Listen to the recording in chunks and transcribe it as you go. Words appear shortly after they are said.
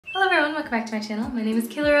everyone, welcome back to my channel. My name is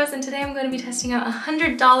Kayla Rose and today I'm going to be testing out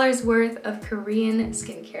 $100 worth of Korean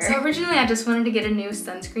skincare. So originally I just wanted to get a new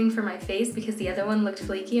sunscreen for my face because the other one looked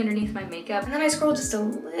flaky underneath my makeup. And then I scrolled just a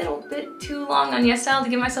little bit too long on Yesstyle to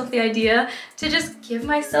give myself the idea to just give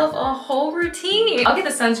myself a whole routine. I'll get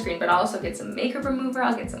the sunscreen, but I'll also get some makeup remover,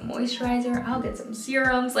 I'll get some moisturizer, I'll get some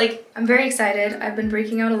serums. Like, I'm very excited. I've been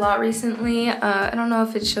breaking out a lot recently. I don't know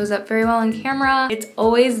if it shows up very well on camera. It's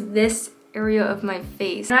always this area of my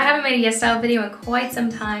face. And I haven't made a Yesstyle video in quite some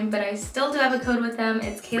time, but I still do have a code with them.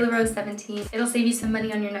 It's KaylaRose17. It'll save you some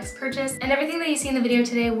money on your next purchase. And everything that you see in the video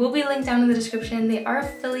today will be linked down in the description. They are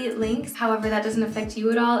affiliate links. However, that doesn't affect you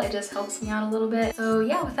at all. It just helps me out a little bit. So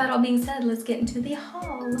yeah, with that all being said, let's get into the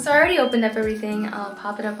haul. So I already opened up everything. I'll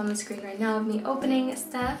pop it up on the screen right now of me opening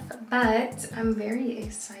stuff, but I'm very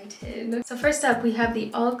excited. So first up, we have the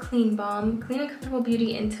All Clean Balm Clean and Comfortable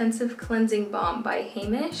Beauty Intensive Cleansing Balm by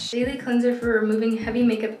Hamish. Daily cleanser for removing heavy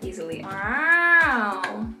makeup easily.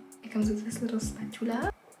 Wow! It comes with this little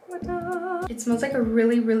spatula. It smells like a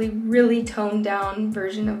really toned down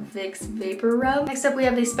version of Vicks Vapor Rub. Next up we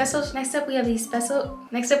have the Special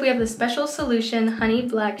Solution Honey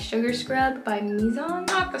Black Sugar Scrub by Mucin.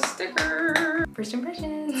 Not the sticker. First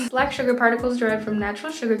impressions. Black sugar particles derived from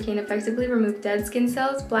natural sugarcane effectively remove dead skin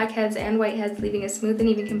cells, blackheads, and whiteheads, leaving a smooth and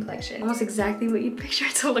even complexion. Almost exactly what you'd picture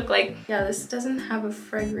it to look like. Yeah, this doesn't have a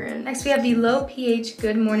fragrance. Next we have the Low pH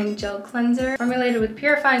Good Morning Gel Cleanser. Formulated with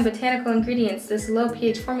purifying botanical ingredients, this low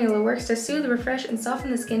pH formula works to soothe, refresh, and soften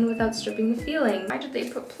the skin without stripping the feeling. Why did they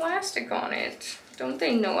put plastic on it? Don't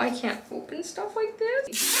they know I can't open stuff like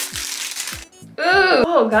this? Ooh.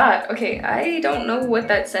 Oh god, okay, I don't know what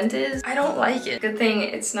that scent is. I don't like it. Good thing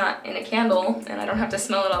it's not in a candle and I don't have to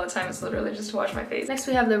smell it all the time. It's literally just to wash my face. Next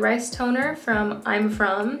we have the Rice Toner from I'm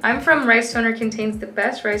From. I'm From Rice Toner contains the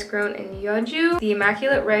best rice grown in Yeoju. The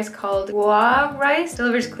immaculate rice called Gwa rice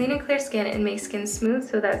delivers clean and clear skin and makes skin smooth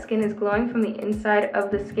so that skin is glowing from the inside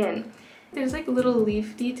of the skin. There's like little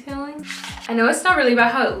leaf detailing. I know it's not really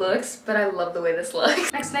about how it looks, but I love the way this looks.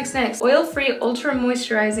 Next. Oil-free Ultra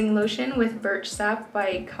Moisturizing Lotion with Birch Sap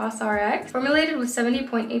by CosRx. Formulated with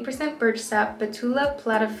 70.8% birch sap, Betula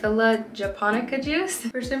platyphylla japonica juice.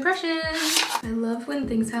 First impressions. I love when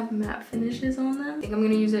things have matte finishes on them. I think I'm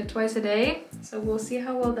gonna use it twice a day, so we'll see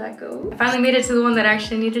how well that goes. I finally made it to the one that I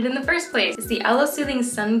actually needed in the first place. It's the Aloe Soothing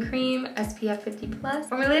Sun Cream SPF 50+.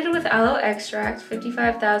 Formulated with aloe extract,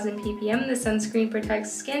 55,000 ppm. The sunscreen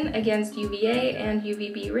protects skin against UVA and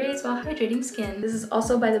UVB rays while hydrating skin. This is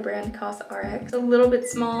also by the brand CosRx. It's a little bit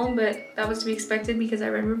small, but that was to be expected because I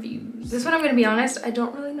read reviews. This one, I'm gonna be honest, I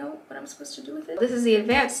don't really know what I'm supposed to do with it. This is the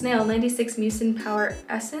Advanced Snail 96 Mucin Power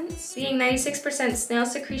Essence. Being 96% snail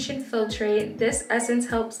secretion filtrate, this essence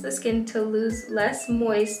helps the skin to lose less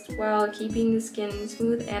moist while keeping the skin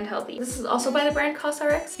smooth and healthy. This is also by the brand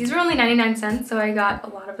CosRx. These were only 99 cents, so I got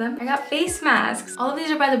a lot of them. I got face masks. All of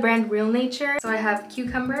these are by the brand Real Nature. So I have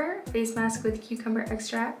cucumber, face mask with cucumber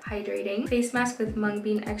extract, hydrating. Face mask with mung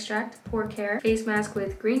bean extract, pore care. Face mask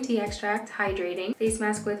with green tea extract, hydrating. Face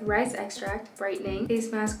mask with rice extract, brightening.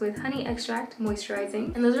 Face mask with honey extract,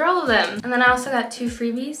 moisturizing. And those are all of them. And then I also got two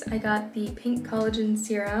freebies. I got the Pink Collagen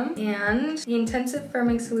Serum and the Intensive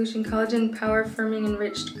Firming Solution Collagen Power Firming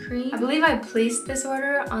Enriched Cream. I believe I placed this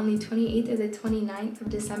order on the 28th or the 29th of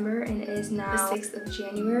December and it is now the 6th of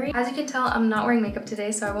January. As you can tell, I'm not wearing makeup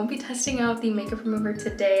today, so I won't be testing out the makeup remover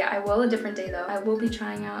today. I will a different day though. I will be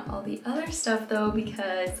trying out all the other stuff though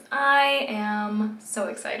because I am so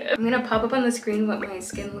excited. I'm gonna pop up on the screen what my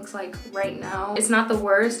skin looks like right now. It's not the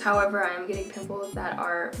worst, however, I am getting pimples that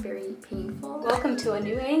are very painful. Welcome to a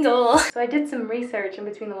new angle. So I did some research in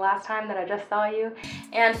between the last time that I just saw you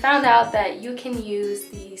and found out that you can use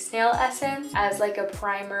the snail essence as like a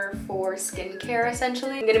primer for skincare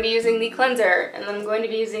essentially. I'm gonna be using the cleanser and then I'm going to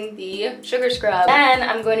be using the sugar scrub. Then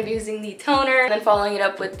I'm going to be using the toner and then following it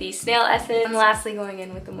up with the snail essence and lastly going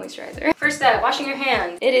in with the moisturizer. First step, washing your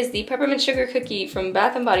hands. It is the peppermint sugar cookie from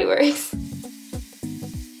Bath & Body Works.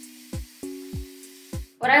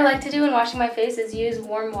 What I like to do when washing my face is use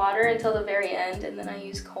warm water until the very end and then I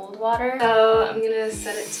use cold water. So I'm gonna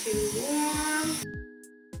set it to warm.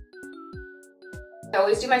 I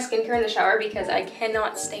always do my skincare in the shower because I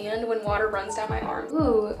cannot stand when water runs down my arm.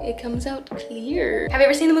 Ooh, it comes out clear. Have you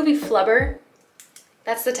ever seen the movie Flubber?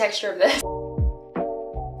 That's the texture of this.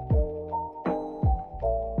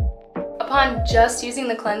 Upon just using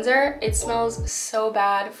the cleanser, it smells so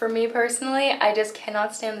bad for me personally. I just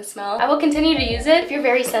cannot stand the smell. I will continue to use it. If you're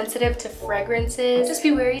very sensitive to fragrances, just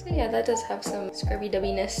be wary. So yeah, that does have some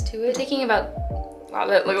scrubby-dubbiness to it. Taking about, wow,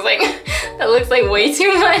 that looks like way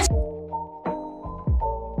too much.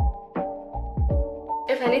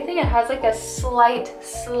 If anything, it has like a slight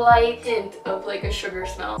hint of like a sugar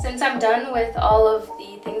smell. Since I'm done with all of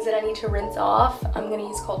the things that I need to rinse off, I'm gonna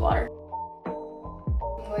use cold water.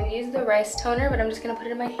 I'm going to use the rice toner, but I'm just gonna put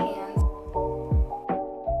it in my hands.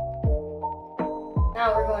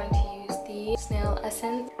 Now we're going to use the snail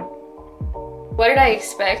essence. What did I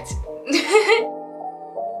expect?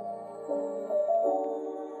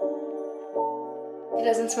 It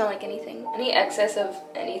doesn't smell like anything. Any excess of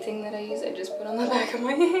anything that I use, I just put on the back of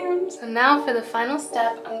my hands. So now for the final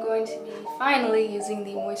step, I'm going to be finally using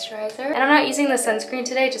the moisturizer. And I'm not using the sunscreen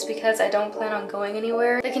today just because I don't plan on going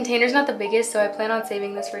anywhere. The container's not the biggest, so I plan on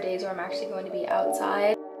saving this for days where I'm actually going to be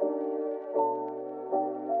outside.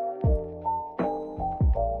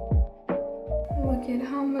 Look at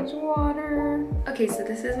how much water. Okay, so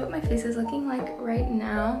this is what my face is looking like right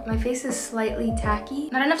now. My face is slightly tacky.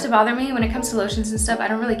 Not enough to bother me. When it comes to lotions and stuff, I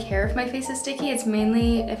don't really care if my face is sticky. It's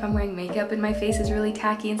mainly if I'm wearing makeup and my face is really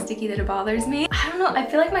tacky and sticky that it bothers me. I don't know, I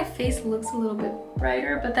feel like my face looks a little bit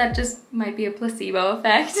brighter, but that just might be a placebo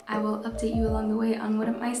effect. I will update you along the way on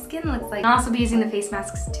what my skin looks like. I'll also be using the face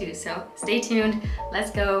masks too, so stay tuned.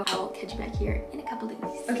 Let's go. I'll catch you back here in a couple days.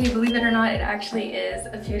 Okay, believe it or not, it actually is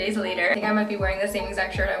a few days later. I think I might be wearing the same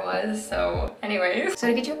exact shirt I was, so anyways. So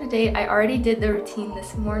to get you up to date, I already did the routine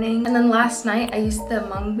this morning, and then last night I used the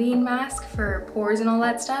mung bean mask for pores and all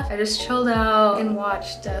that stuff. I just chilled out and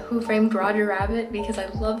watched Who Framed Roger Rabbit because I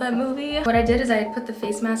love that movie. What I did is I put the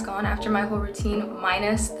face mask on after my whole routine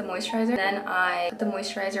minus the moisturizer. Then I put the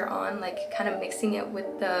moisturizer on, like kind of mixing it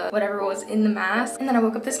with the whatever was in the mask. And then I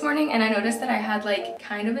woke up this morning and I noticed that I had like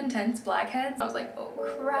kind of intense blackheads. I was like, oh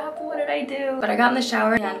crap, what did I do? But I got in the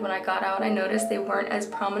shower, and when I got out I noticed they weren't as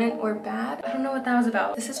prominent or bad. I don't know what that was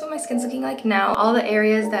about. This is what my skin's looking like now. All the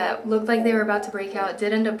areas that looked like they were about to break out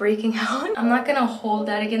did end up breaking out. I'm not gonna hold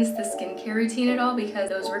that against the skincare routine at all because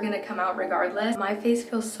those were gonna come out regardless. My face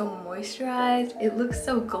feels so moisturized. It looks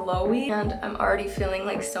so glowy, and I'm already feeling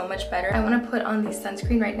like so much better. I want to put on the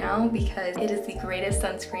sunscreen right now because it is the greatest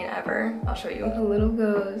sunscreen ever. I'll show you. A little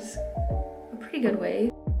goes a pretty good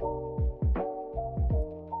way.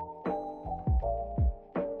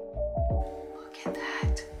 Look at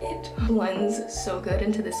that. It blends so good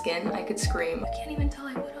into the skin. I could scream. I can't even tell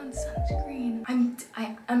I put on sunscreen.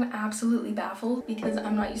 I'm absolutely baffled because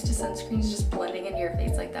I'm not used to sunscreens just blending into your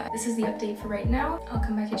face like that. This is the update for right now. I'll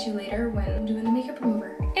come back at you later when I'm doing the makeup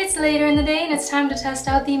remover. It's later in the day and it's time to test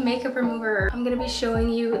out the makeup remover. I'm gonna be showing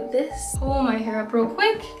you this. Pull my hair up real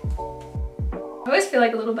quick. I always feel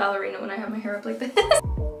like a little ballerina when I have my hair up like this.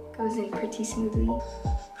 Goes in pretty smoothly.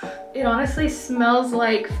 It honestly smells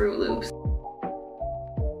like Fruit Loops.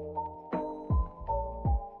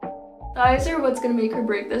 Eyes are what's gonna make or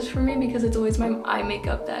break this for me because it's always my eye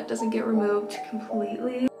makeup that doesn't get removed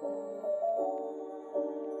completely.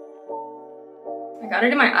 I got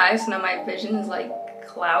it in my eyes, so now my vision is like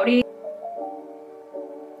cloudy.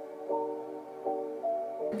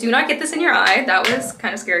 Do not get this in your eye. That was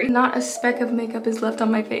kind of scary. Not a speck of makeup is left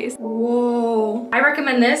on my face. Whoa. I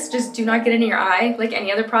recommend this. Just do not get it in your eye. Like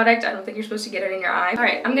any other product, I don't think you're supposed to get it in your eye. All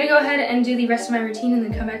right, I'm gonna go ahead and do the rest of my routine and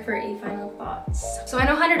then come back for a final thoughts. So I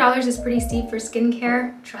know $100 is pretty steep for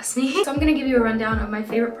skincare, trust me. So I'm gonna give you a rundown of my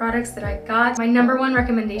favorite products that I got. My #1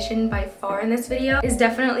 recommendation by far in this video is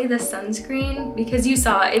definitely the sunscreen because you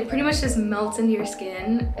saw it pretty much just melts into your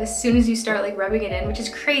skin as soon as you start like rubbing it in, which is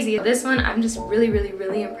crazy. This one I'm just really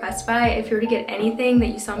impressed by. If you were to get anything that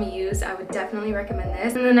you saw me use, I would definitely recommend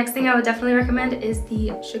this. And the next thing I would definitely recommend is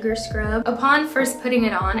the sugar scrub. Upon first putting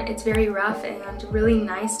it on, it's very rough and really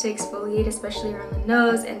nice to exfoliate, especially around the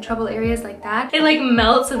nose and trouble areas like that. It like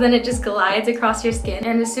melts, so then it just glides across your skin.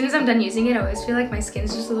 And as soon as I'm done using it, I always feel like my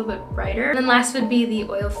skin's just a little bit brighter. And then last would be the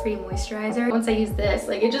oil-free moisturizer. Once I use this,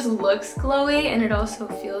 like it just looks glowy and it also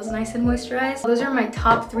feels nice and moisturized. Those are my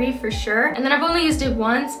top 3 for sure. And then I've only used it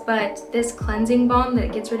once, but this cleansing balm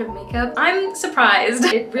that gets rid of makeup, I'm surprised.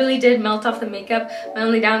 It really did melt off the makeup. My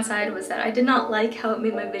only downside was that I did not like how it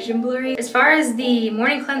made my vision blurry. As far as the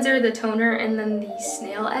morning cleanser, the toner, and then the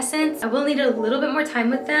snail essence, I will need a little bit more time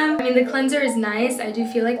with them. I mean, the cleanser is nice. I do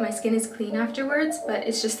feel like my skin is clean afterwards, but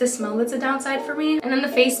it's just the smell that's a downside for me. And then the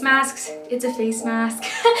face masks, it's a face mask.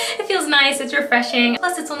 It feels nice, it's refreshing.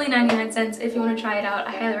 Plus it's only 99 cents if you want to try it out.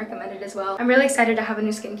 I highly recommend it as well. I'm really excited to have a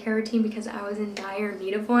new skincare routine because I was in dire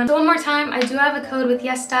need of one. So one more time, I do have a code with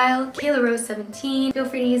Yesstyle, KaylaRose17. Feel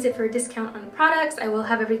free to use it for a discount on the products. I will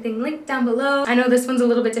have everything linked down below. I know this one's a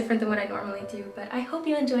little bit different than what I normally do, but I hope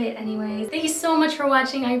you enjoy it anyways. Thank you so much for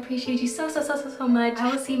watching. I appreciate you so much. I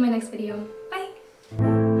will see you in my next video.